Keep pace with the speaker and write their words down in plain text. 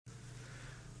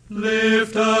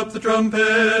Lift up the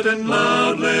trumpet and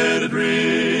loud let it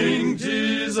ring.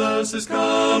 Jesus is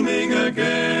coming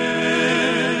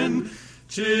again.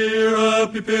 Cheer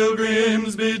up, ye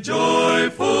pilgrims, be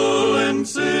joyful and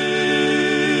sing.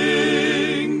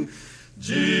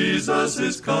 Jesus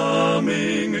is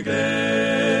coming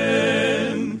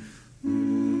again.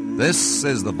 This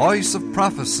is the voice of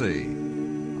prophecy,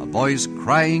 a voice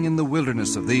crying in the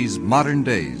wilderness of these modern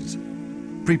days.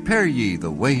 Prepare ye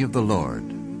the way of the Lord.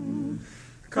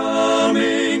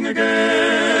 Coming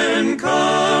again,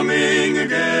 coming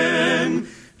again.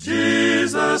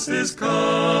 Jesus is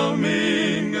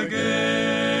coming again.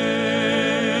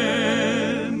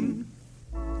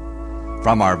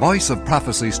 From our Voice of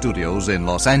Prophecy studios in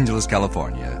Los Angeles,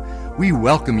 California, we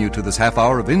welcome you to this half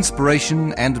hour of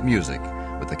inspiration and music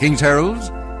with the King's Heralds,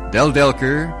 Del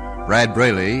Delker, Brad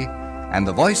Braley, and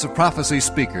the Voice of Prophecy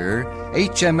speaker,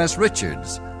 H.M.S.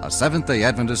 Richards, a Seventh-day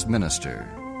Adventist minister.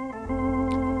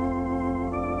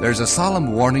 There's a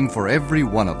solemn warning for every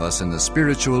one of us in the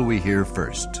spiritual we hear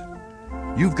first.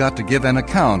 You've got to give an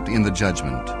account in the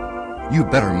judgment. You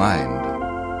better mind.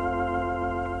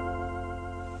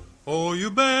 Oh, you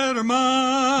better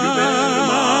mind. You better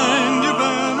mind. You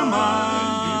better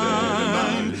mind. You better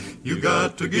mind. You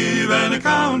got to give an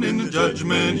account in the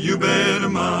judgment. You better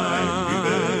mind. You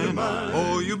better mind.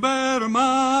 Oh, you better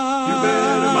mind. You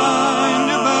better mind.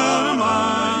 You better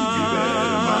mind. You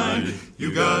better mind.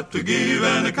 You got to give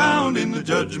an account in the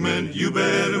judgment. You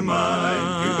better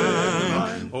mind. You better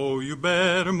mind. Oh, you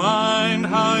better mind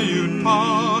how you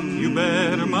talk. You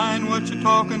better mind what you're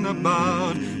talking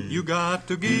about. You got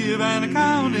to give an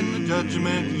account in the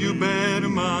judgment. You better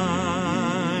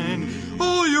mind.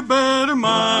 Oh, you better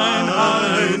mind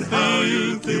how you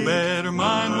think. You better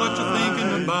mind what you're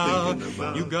thinking about.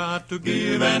 You got to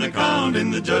give an account in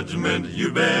the judgment.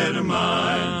 You better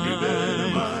mind. You better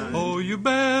mind. Oh, you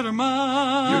better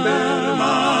mind. You better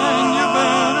mind. You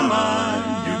better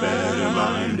mind. You better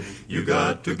mind. You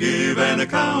got to give an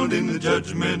account in the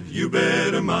judgment. You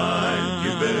better mind.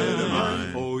 You better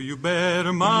mind. Oh, you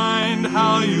better mind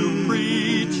how you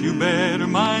preach. You better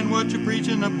mind what you're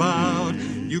preaching about.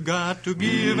 You got to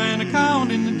give an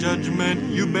account in the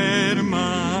judgment. You better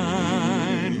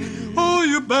mind. Oh,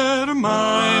 you better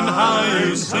mind how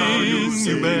you sing.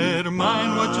 You better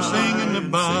mind what you're singing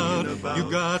about. You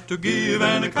got to give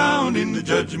an account in the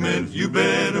judgment. You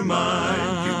better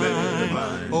mind. You better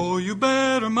mind. Oh, you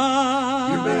better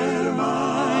mind. You better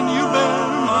mind. You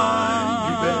better mind.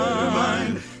 You better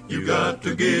mind. You got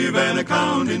to give an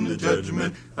account in the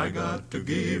judgment. I got to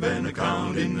give an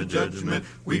account in the judgment.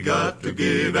 We got to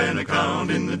give an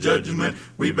account in the judgment.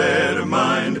 We better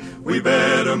mind. We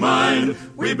better mind.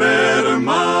 We better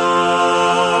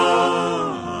mind.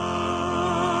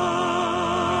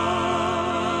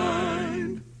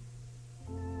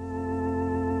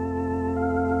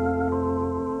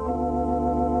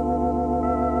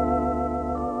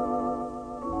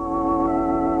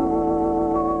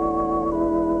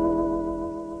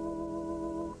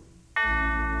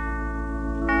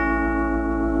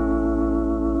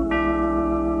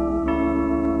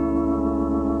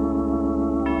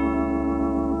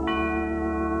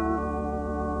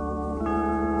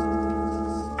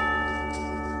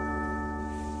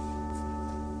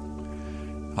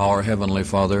 Our Heavenly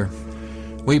Father,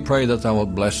 we pray that Thou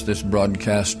wilt bless this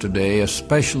broadcast today,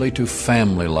 especially to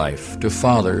family life, to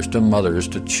fathers, to mothers,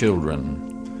 to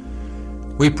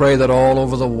children. We pray that all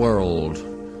over the world,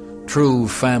 true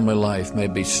family life may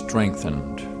be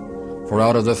strengthened. For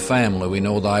out of the family we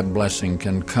know Thy blessing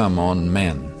can come on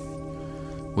men.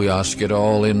 We ask it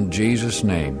all in Jesus'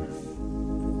 name.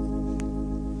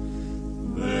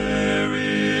 There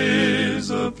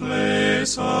is a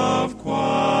place of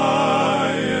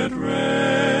quiet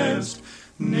rest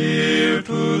near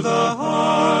to the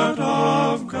heart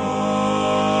of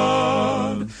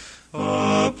God,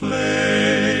 a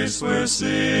place where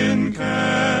sin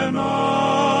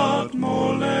cannot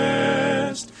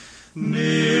molest,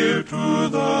 near to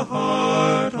the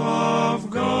heart of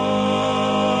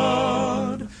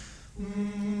God.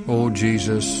 O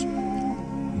Jesus,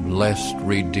 blessed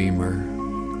Redeemer,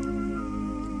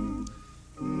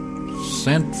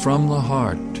 sent from the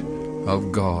heart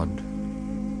of God,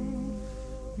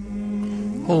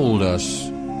 hold us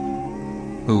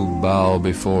who bow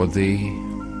before Thee,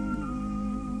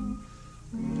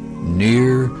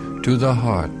 near to the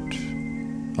heart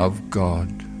of God.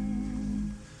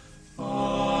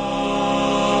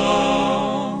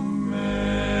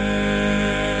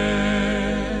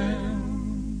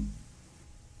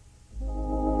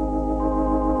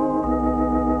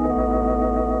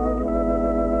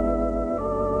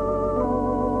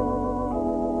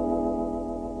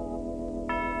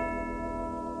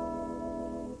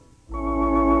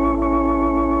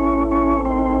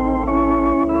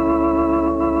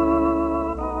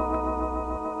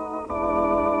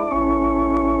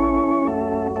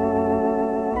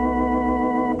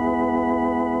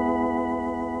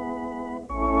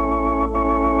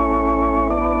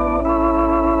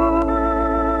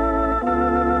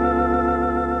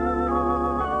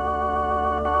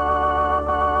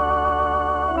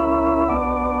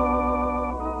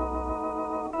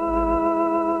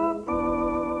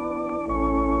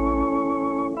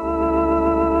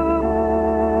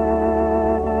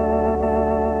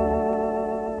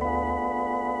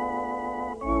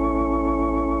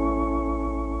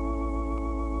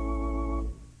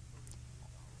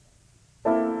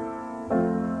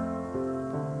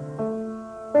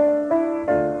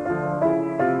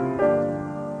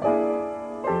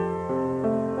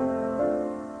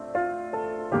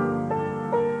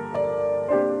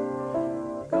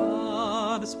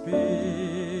 speaks.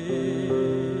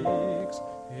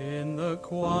 In the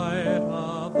quiet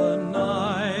of the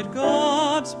night,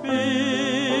 God speaks.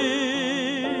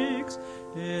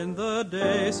 In the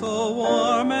day so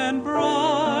warm and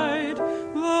bright,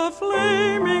 the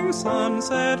flaming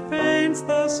sunset paints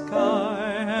the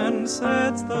sky and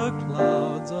sets the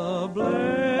clouds ablaze.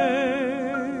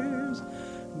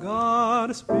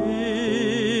 God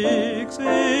speaks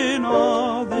in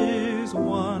all these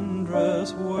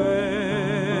wondrous ways.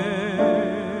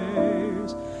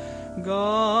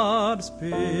 God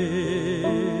speaks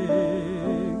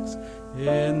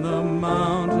in the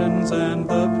mountains and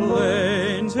the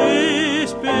plains. He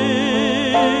speaks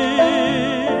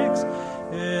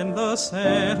in the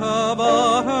scent of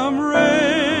autumn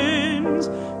rains,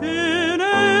 in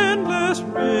endless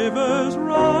rivers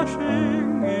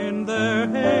rushing in their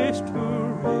haste to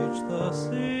reach the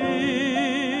sea.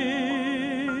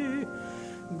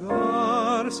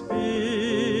 God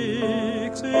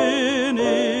speaks in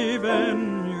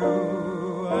even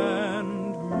you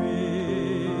and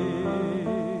me.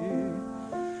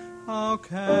 How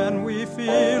can we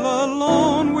feel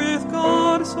alone with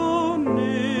God so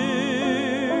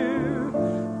near?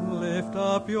 Lift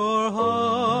up your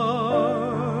heart.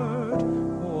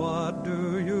 What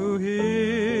do you hear?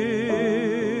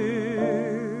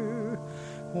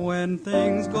 When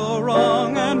things go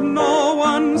wrong and no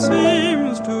one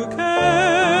seems to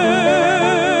care,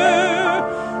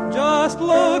 just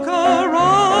look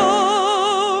around.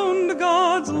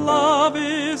 God's love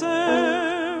is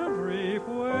everywhere.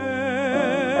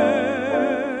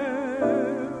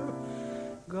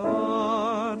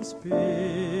 God speaks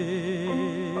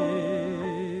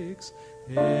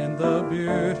in the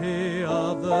beauty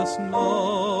of the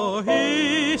snow.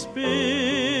 He speaks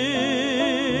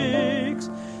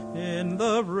in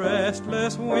the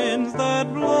restless winds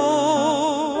that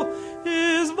blow.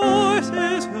 His voice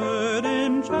is heard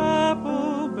in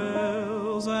chapel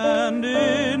bells and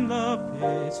in the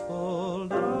peaceful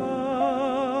doves.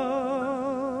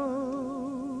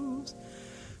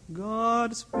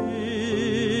 God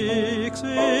speaks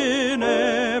in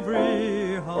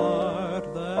every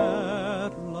heart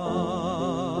that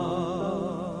loves.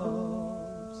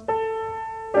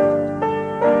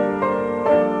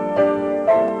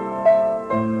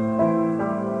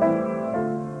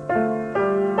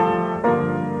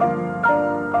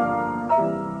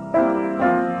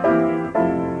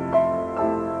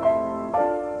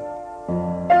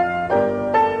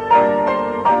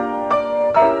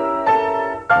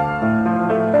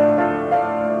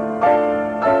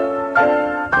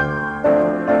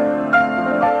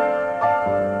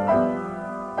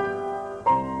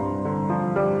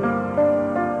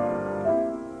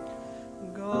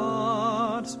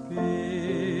 God speaks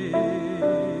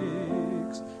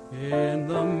in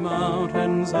the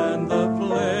mountains and the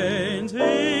plains.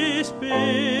 He speaks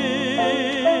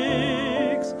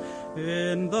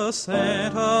in the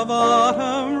scent of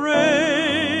autumn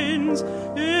rains,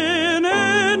 in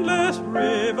endless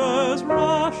rivers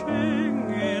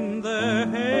rushing in their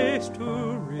haste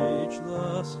to reach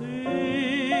the sea.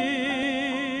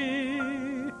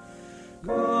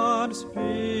 God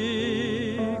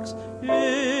speaks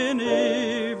in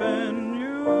even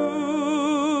you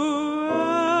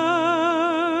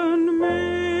and me.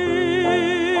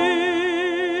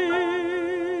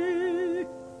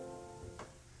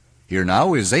 Here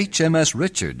now is H.M.S.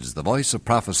 Richards, the Voice of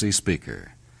Prophecy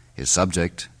speaker. His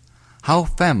subject, How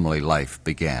Family Life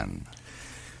Began.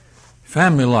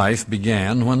 Family life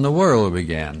began when the world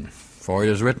began. For it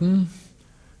is written,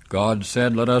 God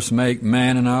said, Let us make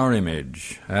man in our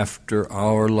image, after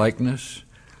our likeness,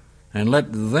 and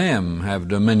let them have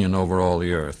dominion over all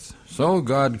the earth. So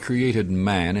God created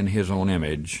man in his own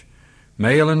image.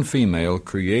 Male and female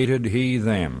created he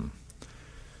them.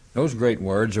 Those great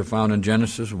words are found in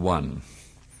Genesis 1.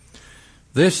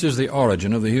 This is the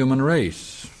origin of the human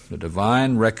race, the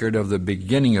divine record of the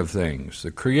beginning of things,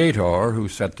 the Creator who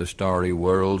set the starry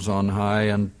worlds on high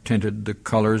and tinted the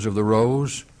colors of the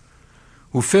rose,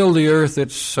 who filled the earth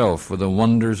itself with the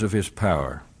wonders of his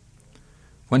power.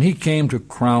 When he came to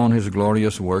crown his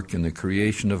glorious work in the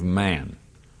creation of man,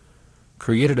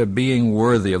 created a being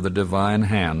worthy of the divine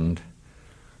hand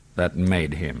that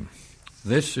made him.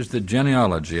 This is the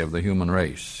genealogy of the human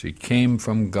race. He came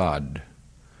from God.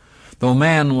 Though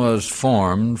man was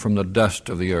formed from the dust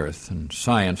of the earth, and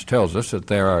science tells us that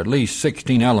there are at least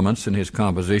 16 elements in his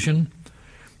composition,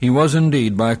 he was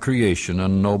indeed by creation a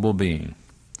noble being.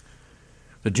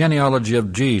 The genealogy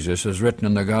of Jesus, as written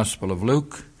in the Gospel of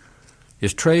Luke,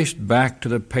 is traced back to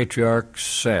the patriarch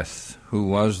Seth, who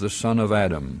was the son of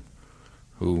Adam,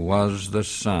 who was the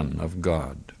Son of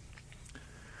God.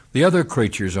 The other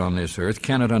creatures on this earth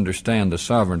cannot understand the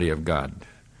sovereignty of God,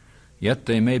 yet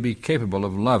they may be capable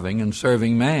of loving and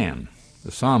serving man.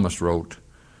 The psalmist wrote,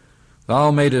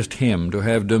 "Thou madest him to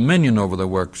have dominion over the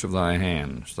works of thy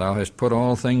hands. Thou hast put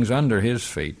all things under his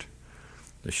feet,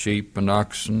 the sheep and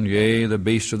oxen, yea, the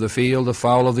beasts of the field, the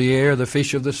fowl of the air, the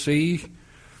fish of the sea,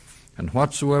 and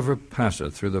whatsoever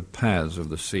passeth through the paths of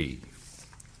the sea."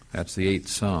 That's the 8th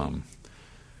Psalm.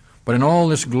 But in all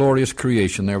this glorious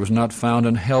creation there was not found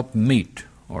an help meet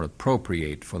or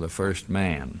appropriate for the first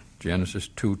man. Genesis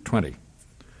 2:20.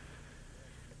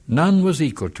 None was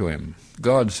equal to him.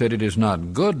 God said, "It is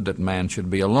not good that man should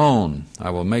be alone.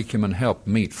 I will make him an help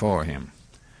meet for him."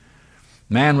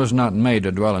 Man was not made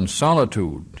to dwell in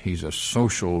solitude. He's a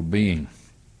social being.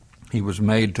 He was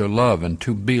made to love and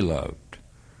to be loved.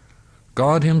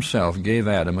 God himself gave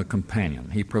Adam a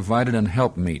companion. He provided an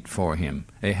helpmeet for him,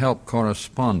 a help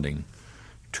corresponding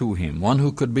to him, one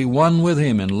who could be one with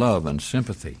him in love and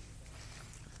sympathy.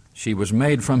 She was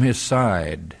made from his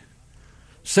side,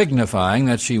 signifying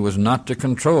that she was not to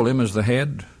control him as the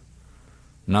head,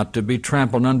 not to be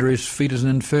trampled under his feet as an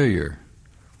inferior,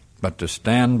 but to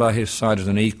stand by his side as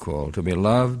an equal, to be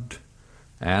loved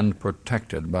and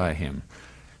protected by him.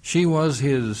 She was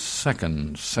his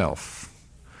second self.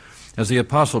 As the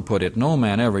apostle put it, "No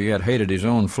man ever yet hated his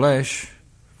own flesh.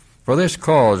 For this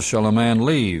cause shall a man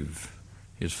leave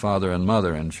his father and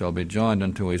mother, and shall be joined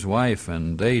unto his wife,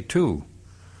 and they two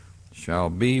shall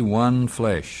be one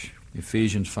flesh."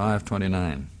 Ephesians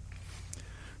 5:29.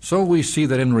 So we see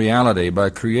that in reality, by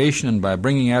creation and by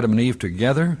bringing Adam and Eve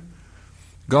together,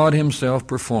 God himself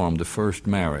performed the first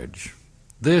marriage.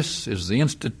 This is the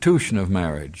institution of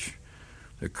marriage.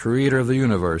 The creator of the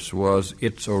universe was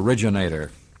its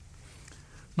originator.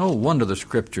 No wonder the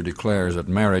Scripture declares that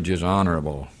marriage is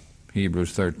honorable.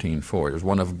 Hebrews 13:4 is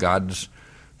one of God's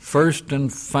first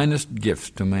and finest gifts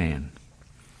to man.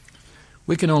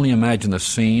 We can only imagine the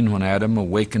scene when Adam,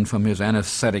 awakened from his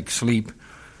anesthetic sleep,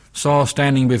 saw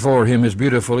standing before him his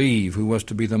beautiful Eve, who was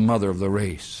to be the mother of the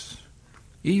race.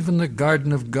 Even the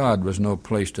garden of God was no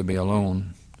place to be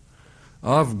alone.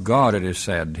 Of God it is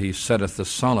said, "He setteth the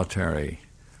solitary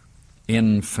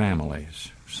in families."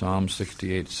 Psalm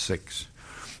 68:6.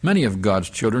 Many of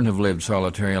God's children have lived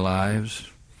solitary lives,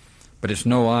 but it's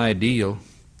no ideal,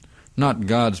 not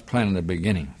God's plan in the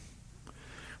beginning.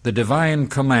 The divine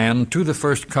command to the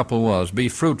first couple was, "Be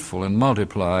fruitful and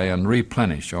multiply and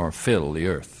replenish," or fill the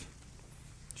earth.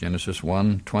 Genesis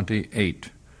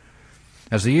 1:28.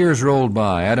 As the years rolled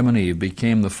by, Adam and Eve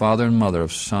became the father and mother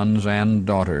of sons and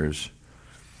daughters.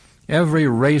 Every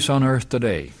race on earth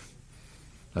today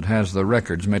that has the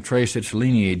records may trace its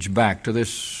lineage back to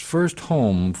this first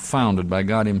home founded by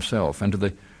God himself, and to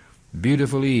the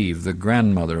beautiful Eve, the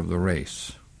grandmother of the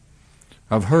race.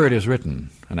 Of her it is written,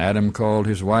 "And Adam called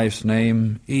his wife's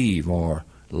name Eve," or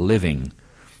living,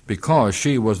 because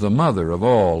she was the mother of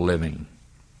all living.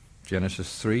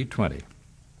 Genesis 3:20.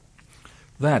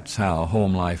 That's how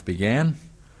home life began.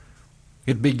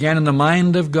 It began in the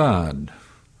mind of God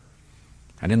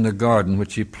and in the garden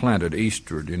which he planted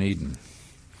eastward in Eden.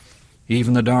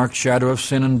 Even the dark shadow of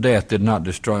sin and death did not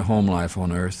destroy home life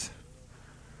on earth.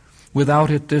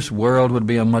 Without it, this world would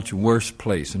be a much worse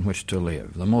place in which to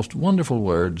live. The most wonderful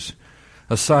words,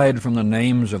 aside from the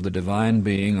names of the divine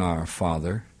being, are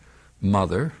Father,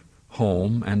 Mother,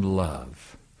 Home, and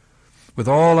Love. With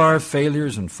all our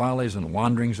failures and follies and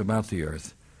wanderings about the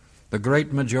earth, the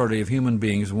great majority of human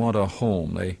beings want a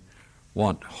home. They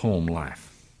want home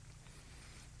life.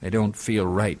 They don't feel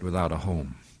right without a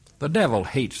home. The devil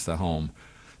hates the home.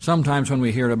 Sometimes when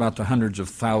we hear about the hundreds of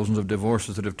thousands of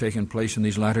divorces that have taken place in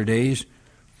these latter days,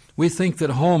 we think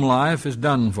that home life is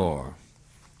done for.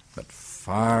 But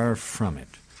far from it.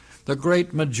 The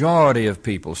great majority of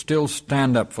people still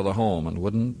stand up for the home and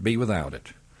wouldn't be without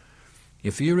it.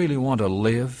 If you really want to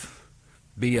live,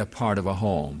 be a part of a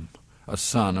home, a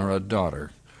son or a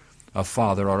daughter, a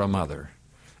father or a mother,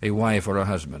 a wife or a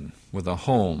husband, with a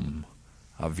home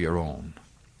of your own.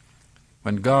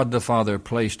 When God the Father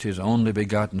placed his only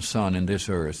begotten Son in this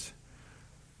earth,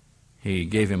 he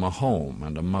gave him a home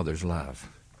and a mother's love.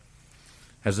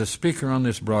 As a speaker on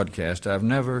this broadcast, I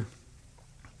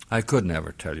could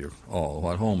never tell you all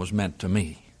what home was meant to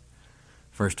me.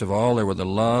 First of all, there were the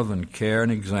love and care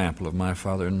and example of my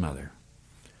father and mother.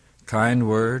 Kind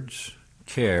words,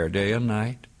 care day and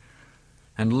night,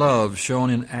 and love shown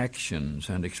in actions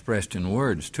and expressed in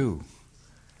words, too.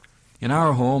 In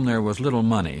our home there was little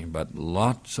money, but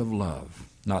lots of love.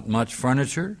 Not much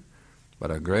furniture, but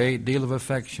a great deal of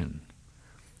affection.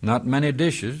 Not many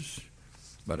dishes,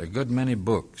 but a good many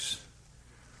books.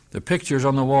 The pictures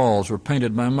on the walls were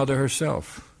painted by Mother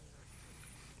herself.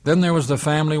 Then there was the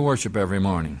family worship every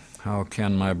morning. How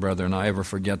can my brother and I ever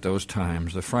forget those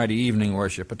times, the Friday evening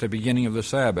worship at the beginning of the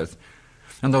Sabbath,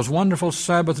 and those wonderful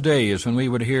Sabbath days when we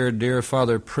would hear dear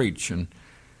Father preach, and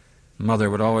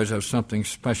Mother would always have something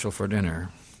special for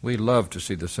dinner. We loved to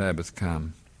see the Sabbath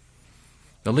come.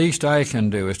 The least I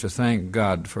can do is to thank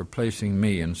God for placing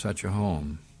me in such a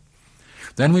home.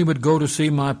 Then we would go to see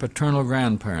my paternal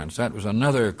grandparents. That was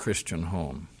another Christian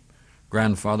home.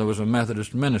 Grandfather was a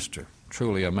Methodist minister,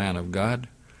 truly a man of God.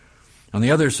 On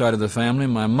the other side of the family,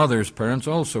 my mother's parents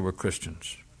also were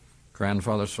Christians.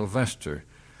 Grandfather Sylvester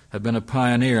had been a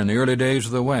pioneer in the early days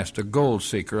of the West, a gold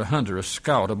seeker, a hunter, a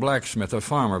scout, a blacksmith, a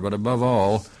farmer, but above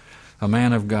all, a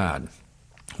man of God.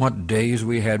 What days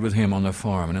we had with him on the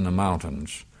farm and in the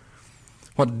mountains.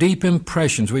 What deep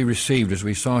impressions we received as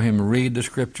we saw him read the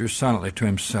Scriptures silently to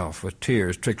himself with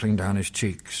tears trickling down his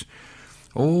cheeks.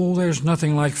 Oh, there's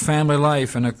nothing like family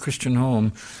life in a Christian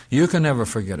home. You can never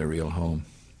forget a real home.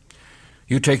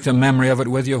 You take the memory of it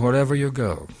with you wherever you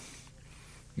go.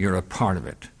 You're a part of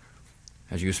it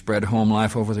as you spread home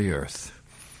life over the earth.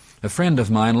 A friend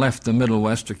of mine left the Middle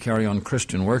West to carry on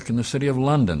Christian work in the city of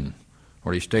London,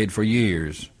 where he stayed for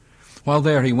years. While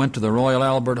there, he went to the Royal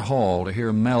Albert Hall to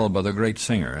hear Melba, the great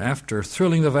singer. After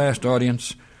thrilling the vast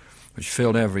audience, which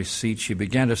filled every seat, she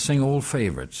began to sing old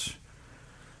favorites,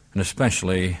 and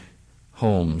especially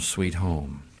Home, Sweet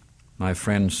Home. My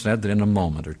friend said that in a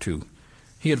moment or two,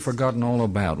 he had forgotten all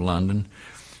about London.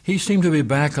 He seemed to be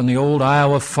back on the old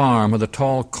Iowa farm where the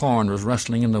tall corn was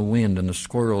rustling in the wind and the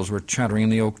squirrels were chattering in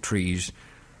the oak trees.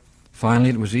 Finally,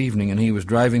 it was evening, and he was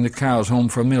driving the cows home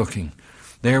for milking.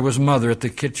 There was Mother at the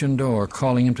kitchen door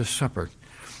calling him to supper.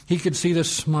 He could see the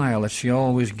smile that she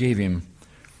always gave him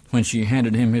when she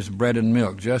handed him his bread and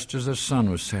milk just as the sun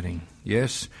was setting.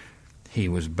 Yes, he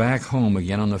was back home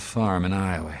again on the farm in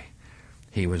Iowa.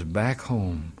 He was back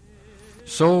home.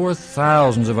 So were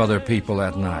thousands of other people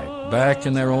that night, back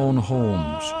in their own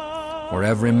homes, where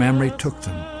every memory took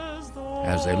them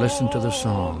as they listened to the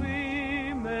song.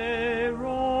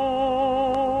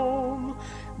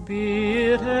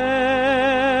 Be it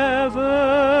ever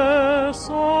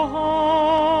so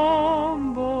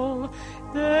humble,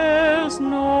 there's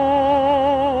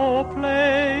no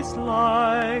place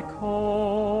like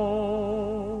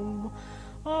home.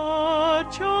 A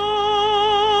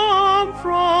charm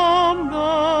from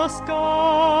the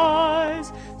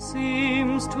skies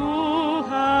seems to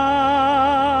hallow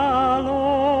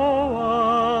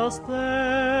us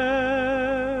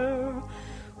there,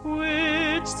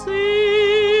 which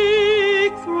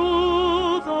seek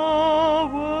through the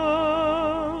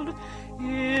world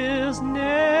is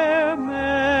ne'er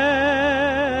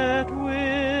met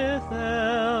with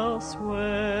elsewhere.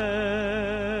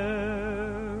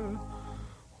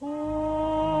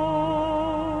 Home,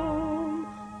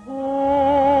 home,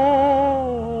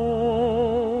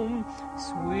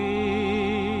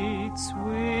 sweet,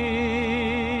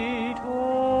 sweet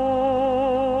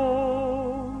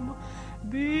home.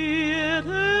 Be it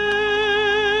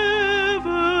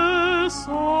ever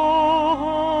so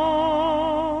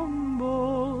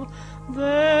humble,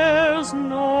 there's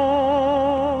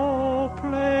no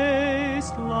place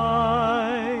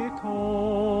like home.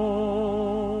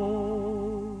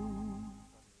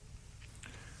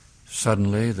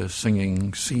 Suddenly the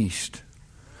singing ceased,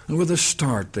 and with a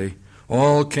start they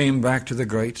all came back to the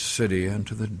great city and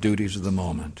to the duties of the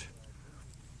moment.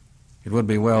 It would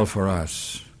be well for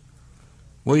us,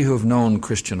 we who have known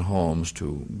Christian homes,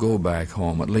 to go back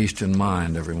home, at least in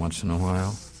mind, every once in a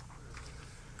while.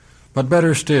 But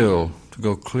better still, to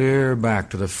go clear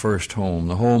back to the first home,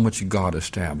 the home which God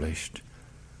established.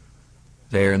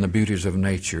 There in the beauties of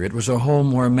nature, it was a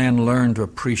home where men learned to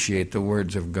appreciate the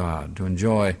words of God, to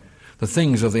enjoy the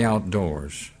things of the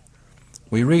outdoors.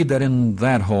 We read that in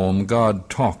that home God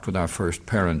talked with our first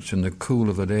parents in the cool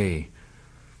of the day.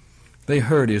 They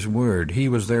heard His word. He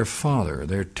was their father,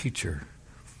 their teacher.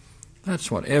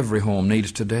 That's what every home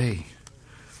needs today.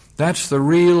 That's the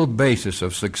real basis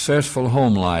of successful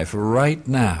home life right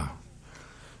now,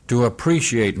 to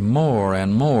appreciate more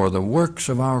and more the works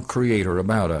of our Creator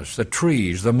about us, the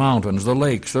trees, the mountains, the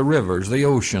lakes, the rivers, the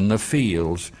ocean, the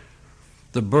fields,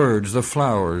 the birds, the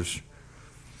flowers.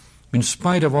 In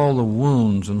spite of all the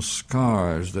wounds and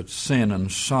scars that sin and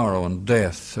sorrow and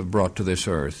death have brought to this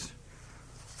earth,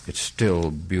 it's still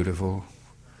beautiful.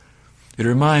 It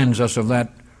reminds us of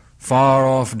that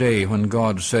far-off day when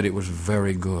God said it was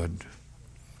very good,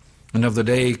 and of the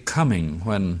day coming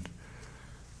when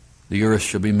the earth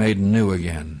shall be made new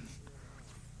again,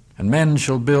 and men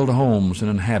shall build homes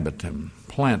and inhabit them,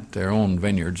 plant their own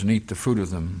vineyards and eat the fruit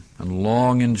of them, and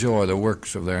long enjoy the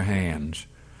works of their hands.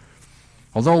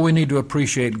 Although we need to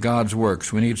appreciate God's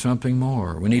works, we need something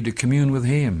more. We need to commune with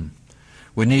Him.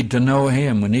 We need to know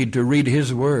Him. We need to read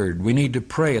His Word. We need to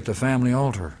pray at the family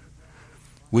altar.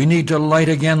 We need to light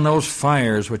again those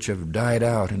fires which have died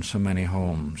out in so many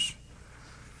homes.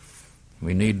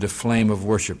 We need the flame of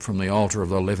worship from the altar of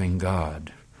the living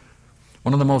God.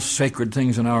 One of the most sacred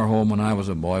things in our home when I was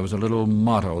a boy was a little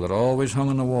motto that always hung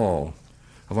on the wall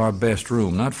of our best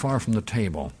room, not far from the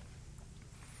table.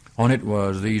 On it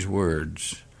was these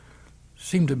words,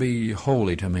 seemed to be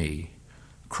holy to me.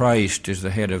 Christ is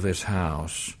the head of this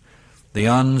house, the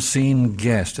unseen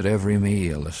guest at every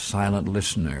meal, the silent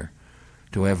listener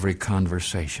to every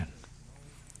conversation.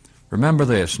 Remember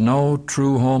this, no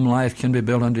true home life can be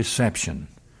built on deception.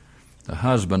 The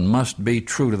husband must be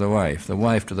true to the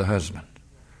wife to the husband.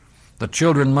 The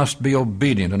children must be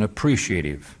obedient and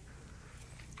appreciative.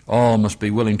 All must be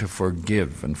willing to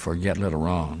forgive and forget little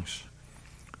wrongs.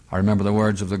 I remember the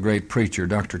words of the great preacher,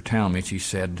 Dr. Talmage. He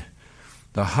said,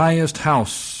 "The highest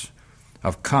house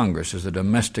of Congress is the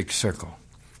domestic circle.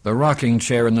 The rocking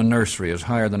chair in the nursery is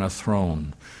higher than a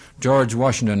throne. George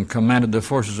Washington commanded the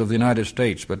forces of the United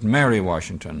States, but Mary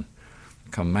Washington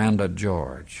commanded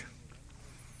George.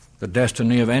 The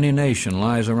destiny of any nation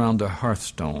lies around the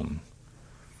hearthstone,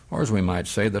 or as we might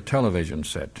say, the television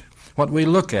set. What we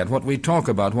look at, what we talk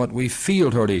about, what we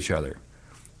feel toward each other,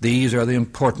 these are the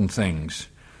important things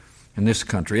in this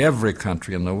country, every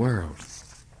country in the world.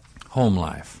 Home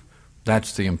life,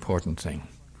 that's the important thing.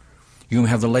 You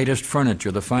have the latest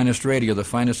furniture, the finest radio, the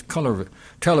finest color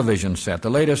television set, the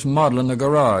latest model in the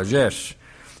garage, yes.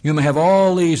 You may have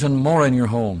all these and more in your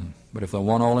home, but if the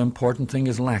one all-important thing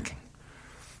is lacking,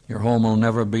 your home will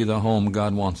never be the home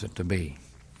God wants it to be.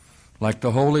 Like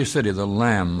the holy city, the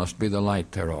Lamb must be the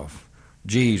light thereof.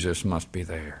 Jesus must be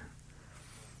there.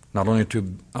 Not only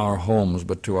to our homes,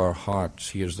 but to our hearts.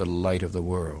 He is the light of the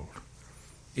world.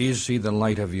 Is He the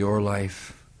light of your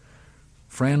life?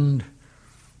 Friend,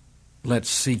 let's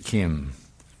seek Him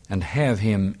and have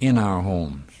Him in our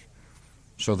homes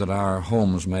so that our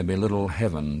homes may be little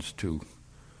heavens to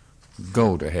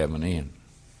go to heaven in.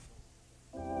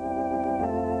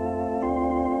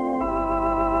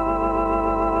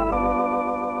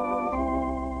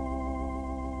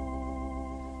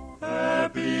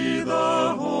 Happy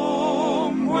the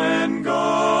home when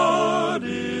God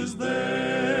is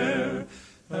there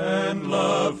and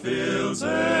love fills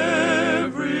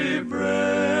every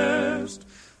breast,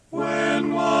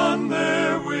 when one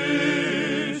their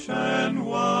wish and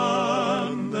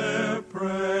one their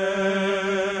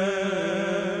prayer,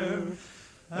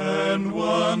 and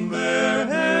one their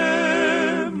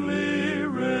heavenly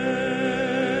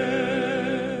rest.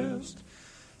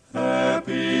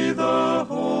 Happy the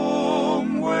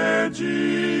home where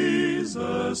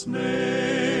Jesus'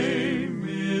 name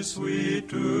is sweet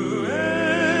to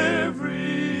every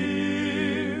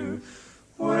ear,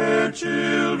 where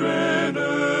children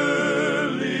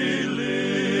early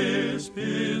lisp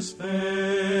His fame,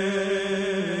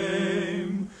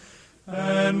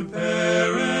 and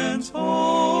parents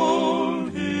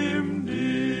hold Him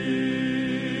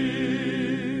dear.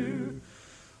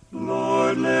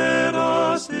 Lord, let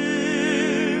us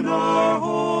in our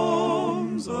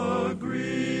homes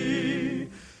agree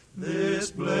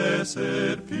this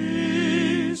blessed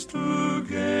peace to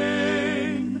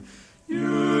gain.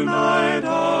 Unite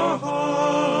our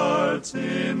hearts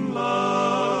in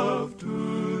love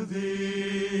to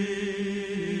Thee,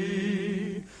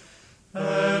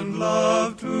 and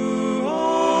love to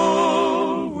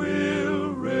all will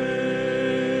reign.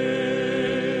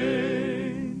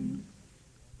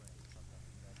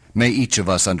 May each of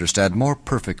us understand more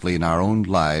perfectly in our own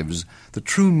lives the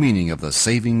true meaning of the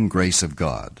saving grace of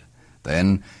God.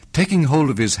 Then, taking hold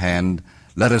of His hand,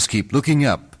 let us keep looking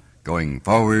up, going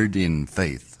forward in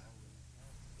faith.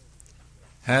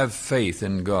 Have faith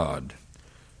in God,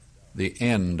 the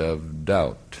end of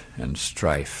doubt and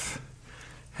strife.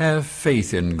 Have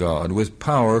faith in God with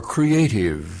power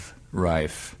creative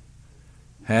rife.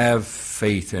 Have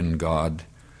faith in God.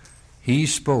 He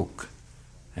spoke,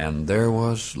 and there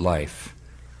was life.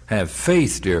 Have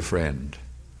faith, dear friend,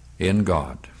 in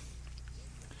God.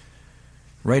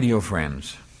 Radio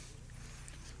friends,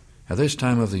 at this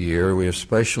time of the year we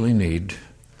especially need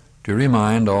to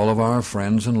remind all of our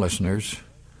friends and listeners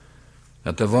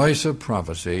that the voice of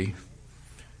prophecy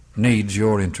needs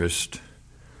your interest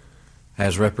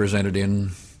as represented in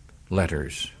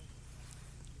letters.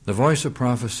 The voice of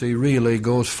prophecy really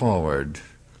goes forward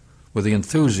with the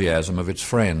enthusiasm of its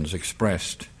friends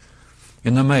expressed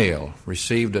in the mail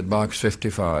received at Box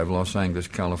 55, Los Angeles,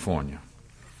 California.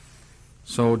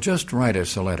 So just write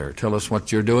us a letter. Tell us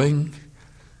what you're doing.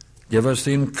 Give us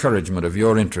the encouragement of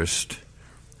your interest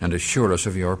and assure us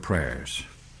of your prayers.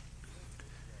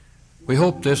 We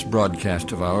hope this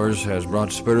broadcast of ours has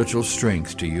brought spiritual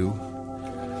strength to you,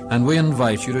 and we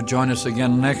invite you to join us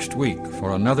again next week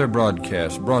for another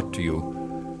broadcast brought to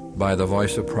you by the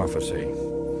Voice of Prophecy.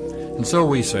 And so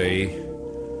we say,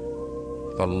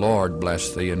 the Lord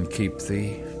bless thee and keep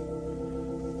thee.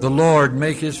 The Lord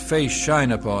make his face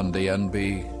shine upon thee and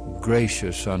be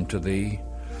gracious unto thee.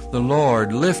 The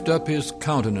Lord lift up his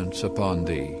countenance upon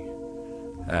thee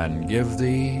and give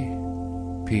thee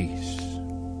peace.